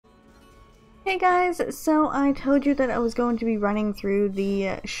Hey guys, so I told you that I was going to be running through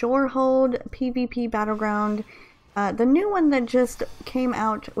the Shorehold PvP battleground, the new one that just came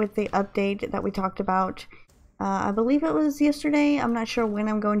out with the update that we talked about. I believe it was yesterday. I'm not sure when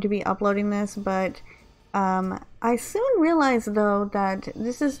I'm going to be uploading this, but I soon realized though that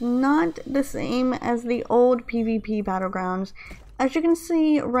this is not the same as the old PvP battlegrounds. As you can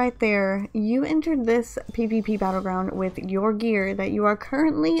see right there, you entered this PvP battleground with your gear that you are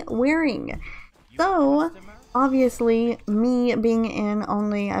currently wearing. So, obviously, me being in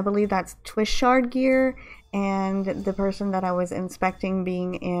only, I believe that's Twist Shard gear, and the person that I was inspecting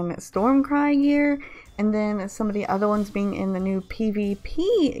being in Stormcry gear, and then some of the other ones being in the new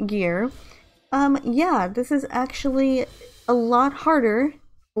PvP gear, yeah, this is actually a lot harder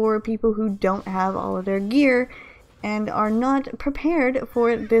for people who don't have all of their gear and are not prepared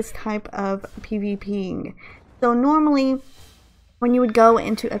for this type of PvPing. So normally, when you would go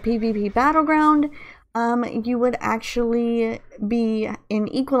into a PvP battleground, you would actually be in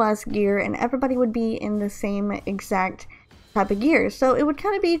equalized gear and everybody would be in the same exact type of gear. So it would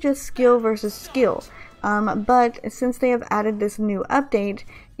kind of be just skill versus skill. But since they have added this new update,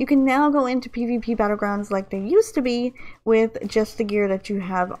 you can now go into PvP battlegrounds like they used to be with just the gear that you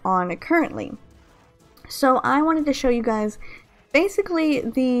have on currently. So I wanted to show you guys basically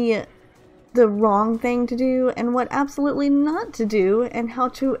the wrong thing to do and what absolutely not to do, and how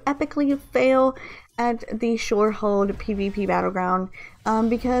to epically fail at the Shorehold PvP battleground,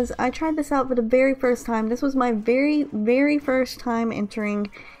 because I tried this out for the very first time. This was my very first time entering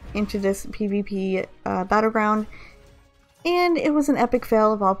into this PvP battleground, and it was an epic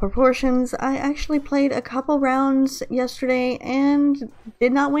fail of all proportions. I actually played a couple rounds yesterday and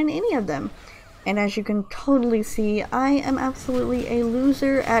did not win any of them. And as you can totally see, I am absolutely a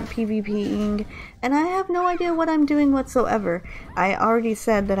loser at PvPing, and I have no idea what I'm doing whatsoever. I already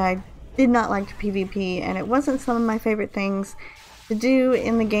said that I did not like to PvP, and it wasn't some of my favorite things to do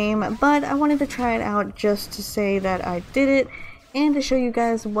in the game, but I wanted to try it out just to say that I did it, and to show you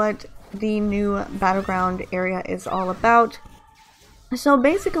guys what the new battleground area is all about. So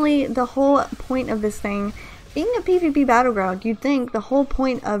basically, the whole point of this thing, being a PvP battleground, you'd think the whole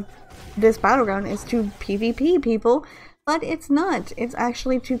point of this battleground is to PvP people, but it's not. It's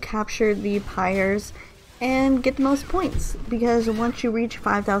actually to capture the pyres and get the most points, because once you reach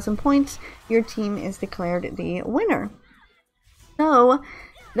 5,000 points, your team is declared the winner. So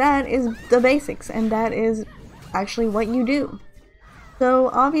that is the basics, and that is actually what you do. So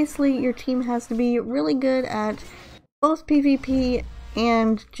obviously your team has to be really good at both PvP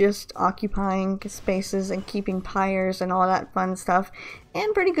and just occupying spaces and keeping pyres and all that fun stuff,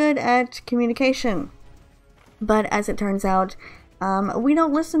 and pretty good at communication. But as it turns out, we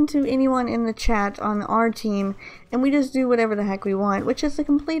don't listen to anyone in the chat on our team, and we just do whatever the heck we want, which is the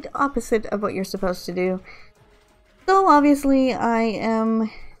complete opposite of what you're supposed to do. So obviously I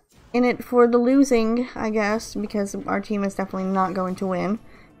am in it for the losing, I guess, because our team is definitely not going to win.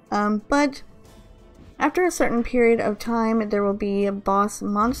 But after a certain period of time, there will be boss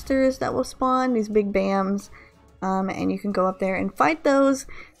monsters that will spawn, these big bams, and you can go up there and fight those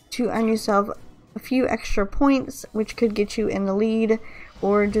to earn yourself a few extra points, which could get you in the lead,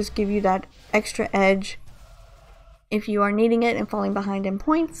 or just give you that extra edge if you are needing it and falling behind in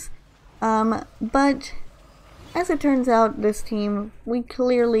points. But as it turns out, this team, we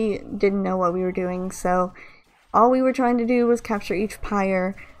clearly didn't know what we were doing, so all we were trying to do was capture each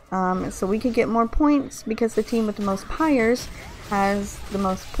pyre, so we could get more points, because the team with the most pyres has the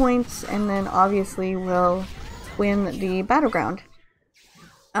most points, and then obviously will win the battleground.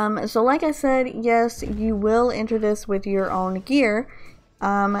 So like I said, yes, you will enter this with your own gear.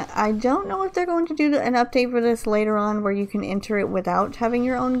 I don't know if they're going to do an update for this later on where you can enter it without having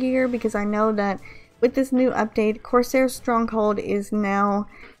your own gear, because I know that with this new update, Corsair's Stronghold is now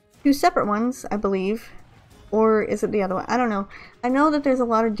 2 separate ones, I believe. Or is it the other one? I don't know. I know that there's a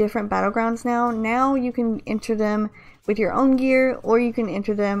lot of different battlegrounds now. Now you can enter them with your own gear, or you can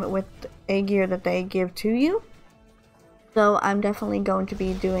enter them with a gear that they give to you. So I'm definitely going to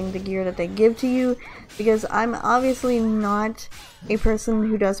be doing the gear that they give to you, because I'm obviously not a person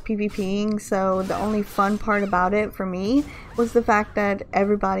who does PvPing, so the only fun part about it for me was the fact that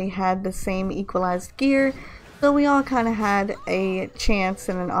everybody had the same equalized gear, so we all kind of had a chance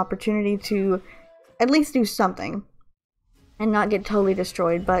and an opportunity to at least do something and not get totally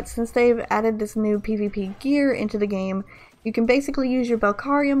destroyed. But since they've added this new PvP gear into the game, you can basically use your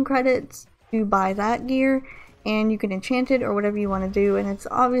Belcarium credits to buy that gear, and you can enchant it or whatever you want to do, and it's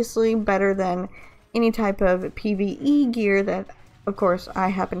obviously better than any type of PvE gear that, of course, I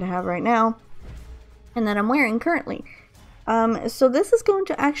happen to have right now and that I'm wearing currently. So this is going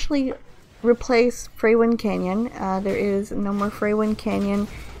to actually replace Freywind Canyon. There is no more Freywind Canyon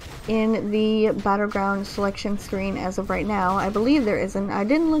in the battleground selection screen as of right now. I believe there isn't. I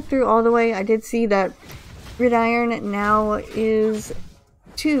didn't look through all the way. I did see that gridiron now is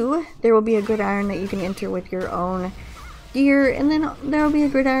 2. There will be a gridiron that you can enter with your own gear, and then there will be a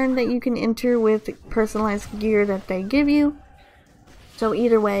gridiron that you can enter with personalized gear that they give you. So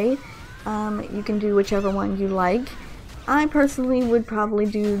either way, you can do whichever one you like. I personally would probably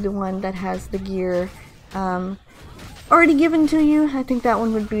do the one that has the gear already given to you. I think that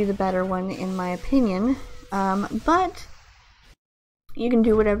one would be the better one in my opinion. But you can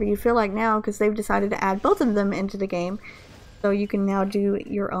do whatever you feel like now, because they've decided to add both of them into the game. So you can now do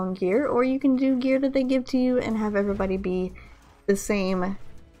your own gear, or you can do gear that they give to you and have everybody be the same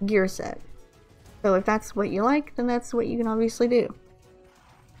gear set. So if that's what you like, then that's what you can obviously do.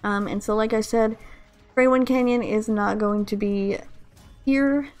 And so like I said, Freywind Canyon is not going to be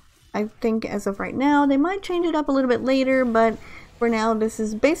here, I think, as of right now. They might change it up a little bit later, but for now this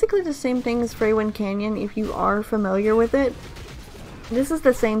is basically the same thing as Freywind Canyon if you are familiar with it. This is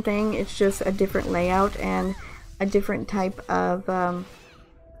the same thing, it's just a different layout and a different type of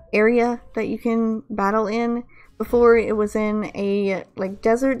area that you can battle in. Before it was in a like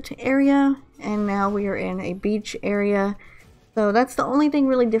desert area, and now we are in a beach area. So that's the only thing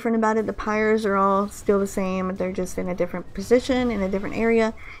really different about it. The pyres are all still the same, they're just in a different position, in a different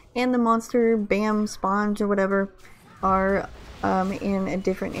area, and the monster BAM spawns or whatever are in a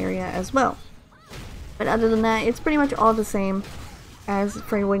different area as well. But other than that, it's pretty much all the same as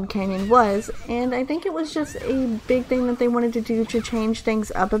Freywind Canyon was, and I think it was just a big thing that they wanted to do to change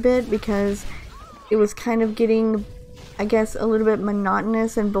things up a bit, because it was kind of getting, I guess, a little bit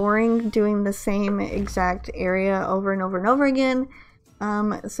monotonous and boring doing the same exact area over and over and over again.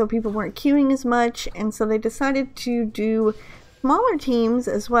 So people weren't queuing as much, and so they decided to do smaller teams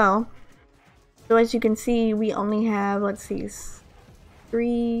as well. So as you can see, we only have, let's see,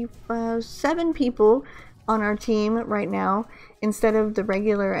 3, 5, 7 people on our team right now, instead of the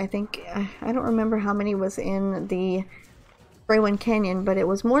regular, I think, I don't remember how many was in the Freywind Canyon, but it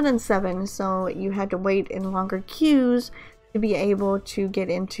was more than 7, so you had to wait in longer queues to be able to get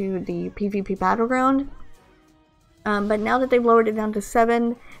into the PvP battleground. But now that they've lowered it down to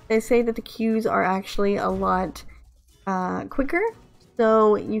 7, they say that the queues are actually a lot quicker,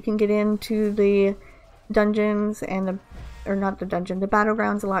 so you can get into the dungeons and the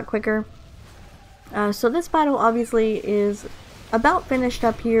battlegrounds a lot quicker. So this battle obviously is about finished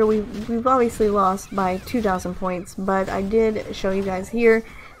up here. We've obviously lost by 2,000 points, but I did show you guys here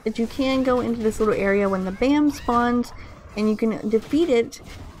that you can go into this little area when the BAM spawns, and you can defeat it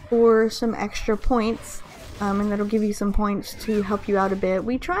for some extra points, and that'll give you some points to help you out a bit.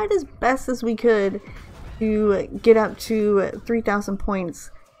 We tried as best as we could to get up to 3,000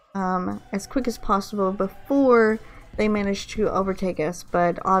 points as quick as possible before they managed to overtake us,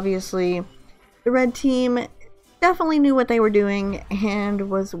 but obviously the red team definitely knew what they were doing and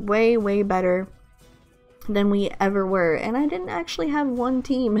was way better than we ever were. And I didn't actually have one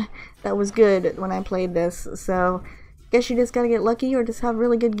team that was good when I played this, so I guess you just gotta get lucky or just have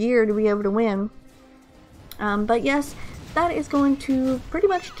really good gear to be able to win. But yes, that is going to pretty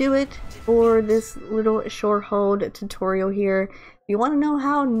much do it for this little Shorehold tutorial here. If you want to know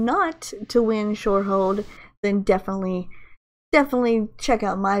how not to win Shorehold, then definitely check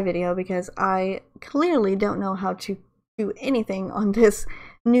out my video, because I clearly don't know how to do anything on this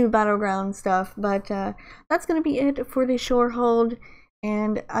new battleground stuff. But that's going to be it for the Shorehold,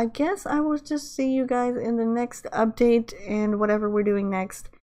 and I guess I will just see you guys in the next update and whatever we're doing next.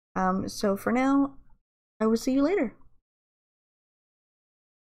 So for now, I will see you later.